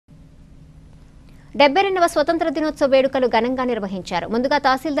72వ స్వతంత్ర దినోత్సవ వేడుకలు ఘనంగా నిర్వహించారు. ముందుగా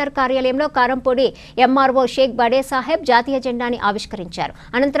తహసీల్దార్ కార్యాలయంలో కారంపొడి ఎంఆర్ఓ షేక్ బడే సాహెబ్ జాతీయ జెండాని ఆవిష్కరించారు.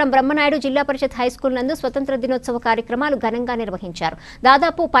 అనంతరం బ్రహ్మనాయుడు జిల్లా పరిషత్ హైస్కూల్ నందు స్వతంత్ర దినోత్సవ కార్యక్రమాలు ఘనంగా నిర్వహించారు.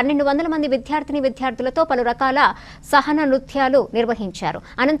 దాదాపు 1200 మంది విద్యార్థులతో పలు రకాల సహన నృత్యాలు నిర్వహించారు.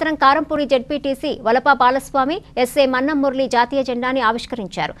 అనంతరం కారంపొడి జెడ్పీటీసీ వలప బాలస్వామి ఎస్ఏ మన్నం మురళి జాతీయ జెండాని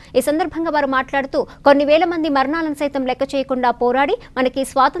ఆవిష్కరించారు. ఈ సందర్భంగా వారు మాట్లాడుతూ కొన్ని వేల మంది మరణాలను సైతం లెక్క చేయకుండా పోరాడి మనకి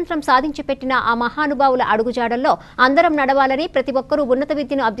స్వాతంత్ర్యం సాధించి పెట్టిన ఆ మహానుభావుల అడుగుజాడల్లో అందరం నడవాలని, ప్రతి ఒక్కరూ ఉన్నత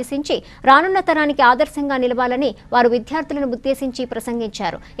విద్యను అభ్యసించి రానున్న తరానికి ఆదర్శంగా నిలవాలని వారు విద్యార్థులను ఉద్దేశించి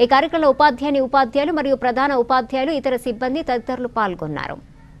ప్రసంగించారు. ఈ కార్యక్రమంలో ఉపాధ్యాయులు మరియు ప్రధాన ఉపాధ్యాయులు, ఇతర సిబ్బంది తదితరులు పాల్గొన్నారు.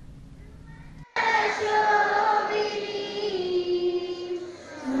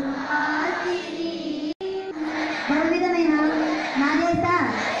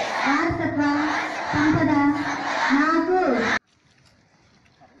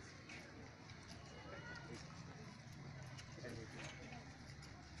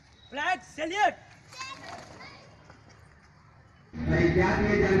 Flag salute!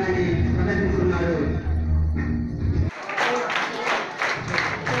 జాతీయ జెండాని ప్రదర్శిస్తున్నారు.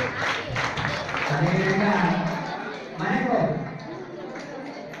 అదేవిధంగా మనకు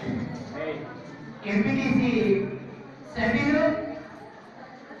ఎంపీటీసీ సభ్యులు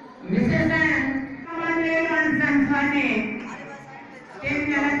మిస్సెస్ వారిని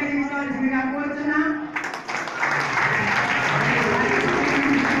అలంకరించవలసిందిగా కోరుతున్నాం.